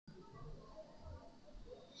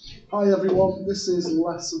Hi everyone, this is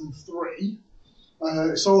lesson 3.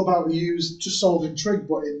 It's all about just solving trig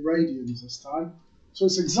but in radians this time. So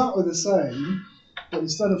it's exactly the same, but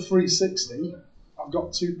instead of 360, I've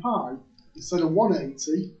got 2 pi. Instead of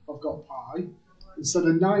 180, I've got pi. Instead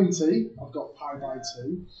of 90, I've got pi by 2.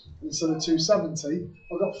 And instead of 270,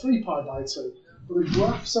 I've got 3 pi by 2. But the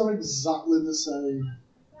graphs are exactly the same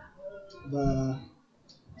there.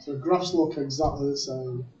 So the graphs look exactly the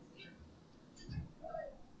same.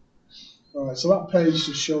 Alright, so that page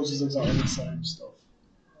just shows us exactly the same stuff.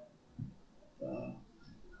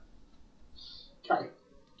 Okay,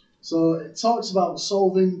 so it talks about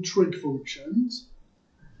solving trig functions.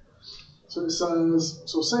 So it says,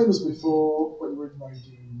 so same as before when we're in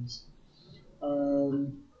radians.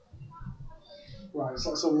 Right,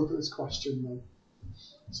 so let's have a look at this question then.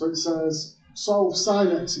 So it says, solve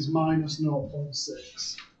sine x is minus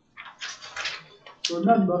 0.6. So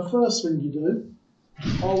remember, first thing you do,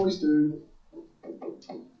 always do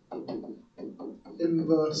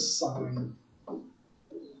inverse sine.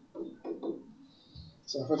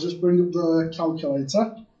 So if I just bring up the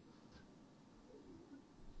calculator,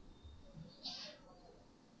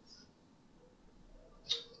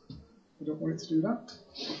 I don't want it to do that.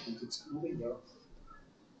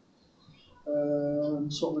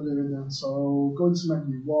 So what am I doing then? So go into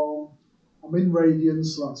menu 1. I'm in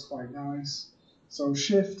radians, so that's quite nice. So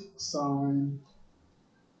shift sine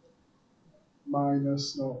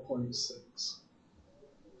minus 0.6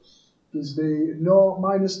 gives me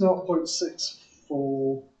minus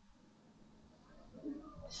 0.6435.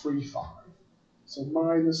 So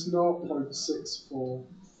minus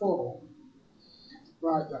 0.644.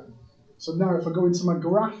 Right then. So now if I go into my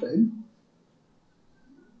graphing,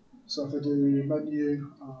 so if I do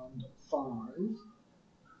menu and 5,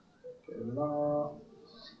 get rid of that.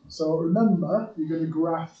 So remember, you're going to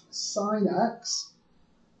graph sine x,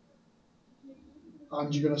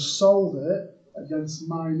 and you're going to solve it against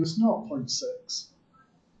minus 0.6.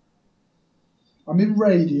 I'm in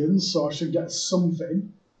radians, so I should get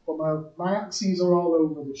something, but my axes are all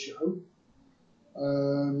over the show.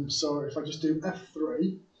 So if I just do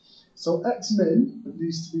F3, so x min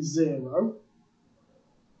needs to be 0,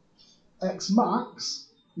 x max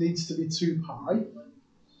needs to be 2 pi,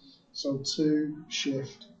 so 2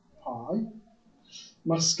 shift pi.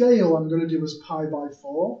 My scale I'm going to do as pi by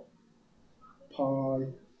 4, pi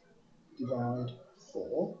divide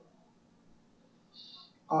 4.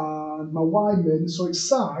 And my y min, so it's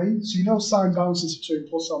sine, so you know sine bounces between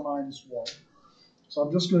plus or minus 1. So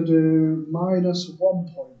I'm just going to do minus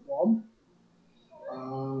 1.1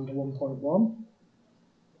 and 1.1.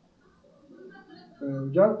 There we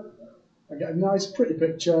go. I get a nice pretty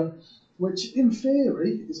picture, which in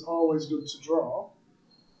theory is always good to draw.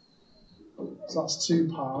 So that's 2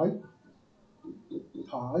 pi,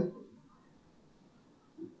 pi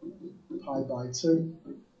by 2,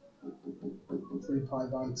 3 pi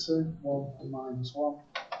by 2, 1 and minus 1.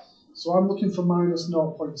 So I'm looking for minus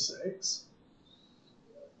 0.6,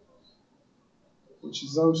 which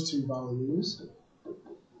is those two values.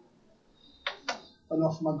 And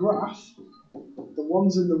off my graph, the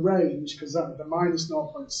ones in the range, because the minus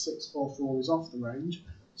 0.644 is off the range,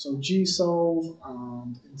 so G-solve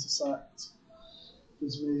and intersect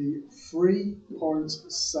gives me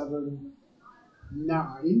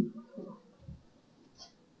 3.79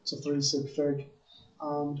 to 3 sig fig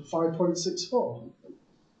and 5.64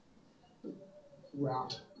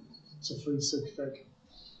 rad to 3 sig fig.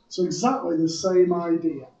 So exactly the same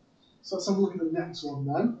idea. So let's have a look at the next one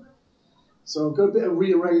then. So I've got a bit of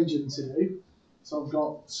rearranging to do. So I've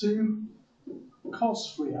got 2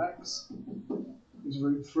 cos 3x is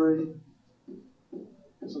root 3.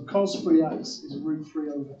 So cos 3x is root 3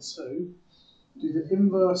 over 2. Do the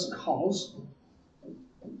inverse cos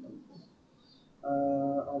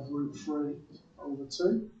of root 3 over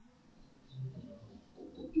 2.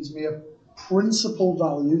 Gives me a principal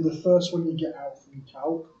value, the first one you get out from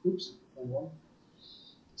calc. Oops, wrong one.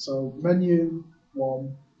 So menu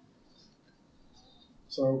 1.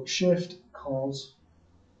 So shift cos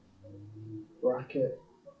bracket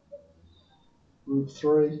root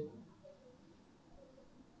 3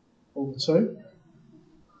 over 2.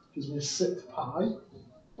 Gives me a 6 pi.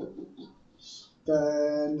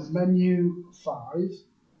 Then menu 5.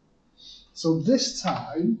 So this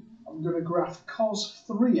time I'm going to graph cos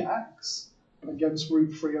 3x against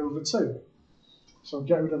root 3 over 2. So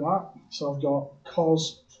get rid of that. So I've got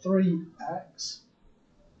cos 3x.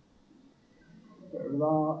 Get rid of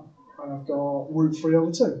that. And I've got root 3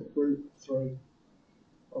 over 2. Root 3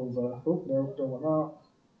 over, oh no, don't want that.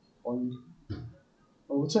 1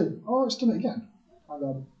 over 2. Oh, it's done it again. Hang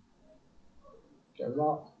on. Get rid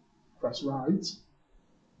of that. press right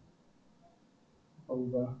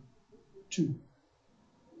over 2.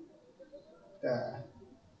 There.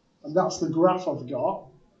 And that's the graph I've got.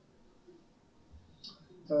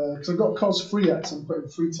 Because I've got cos 3x, I'm putting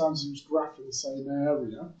 3 times each graph in the same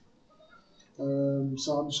area.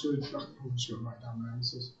 So I'm just going to write down my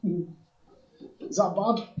answers. Is that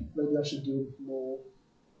bad? Maybe I should do more.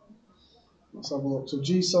 Let's have a look. So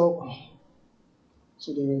G solve. Oh,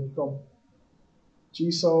 so doing go on.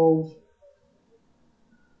 G solve.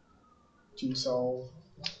 G solve.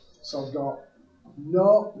 So I've got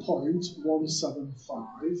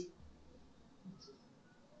 0.175.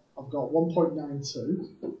 I've got 1.92.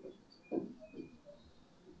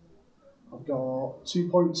 I've got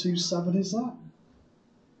 2.27. Is that?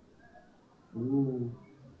 Ooh.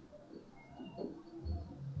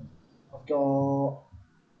 I've got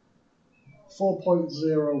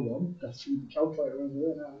 4.01. That's the calculator over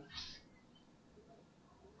there now.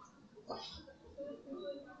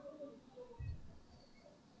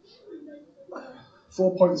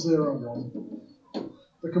 4.01.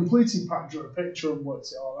 The completing pack drew a picture and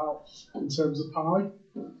worked it all out in terms of pi.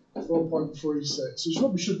 4.36, which is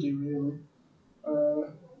what we should do really.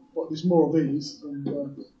 But there's more of these than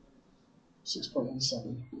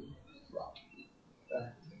 6.17. Right.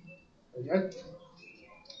 There you go.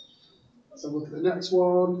 So look at the next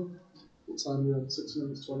one. What time are we on? 6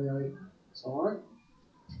 minutes 28. It's alright.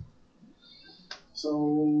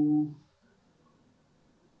 So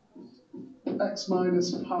x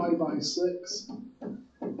minus pi by 6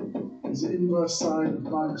 is the inverse sine of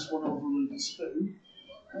minus 1 over root 2.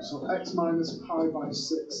 So x minus pi by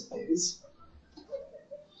 6 is,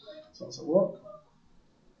 so that's a look.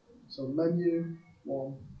 So menu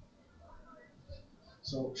 1.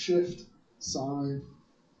 So shift sine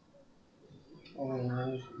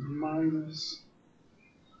of minus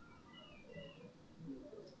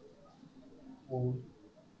 1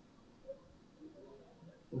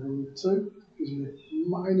 over root 2 gives me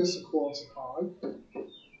minus a quarter pi,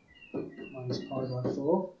 minus pi by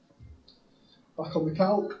 4. Back on the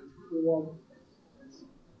calc, we want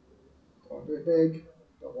got a bit big,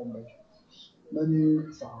 got one big.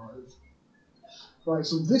 Menu 5. Right,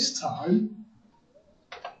 so this time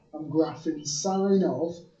I'm graphing sine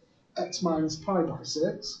of x minus pi by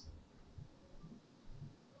 6.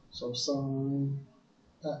 So sine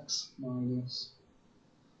x minus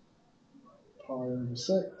pi over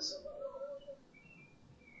 6.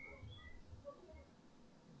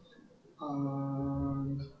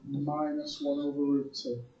 And minus 1 over root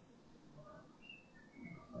 2.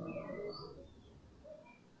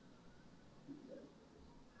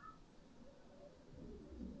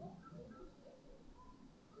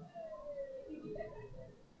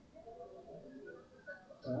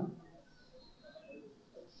 There.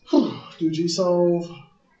 Do G solve.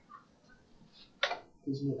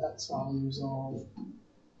 Gives me x values of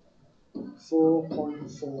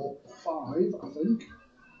 4.45, I think.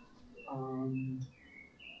 And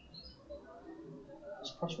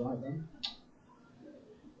just press right then.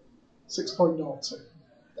 6.02.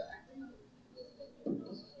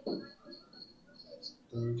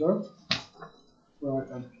 There we go. Right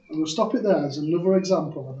then. And we'll stop it there. There's another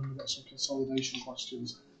example, and then we've got some consolidation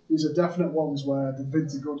questions. These are definite ones where the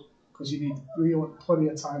vids are good because you need plenty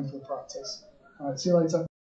of time for practice. Alright, see you later.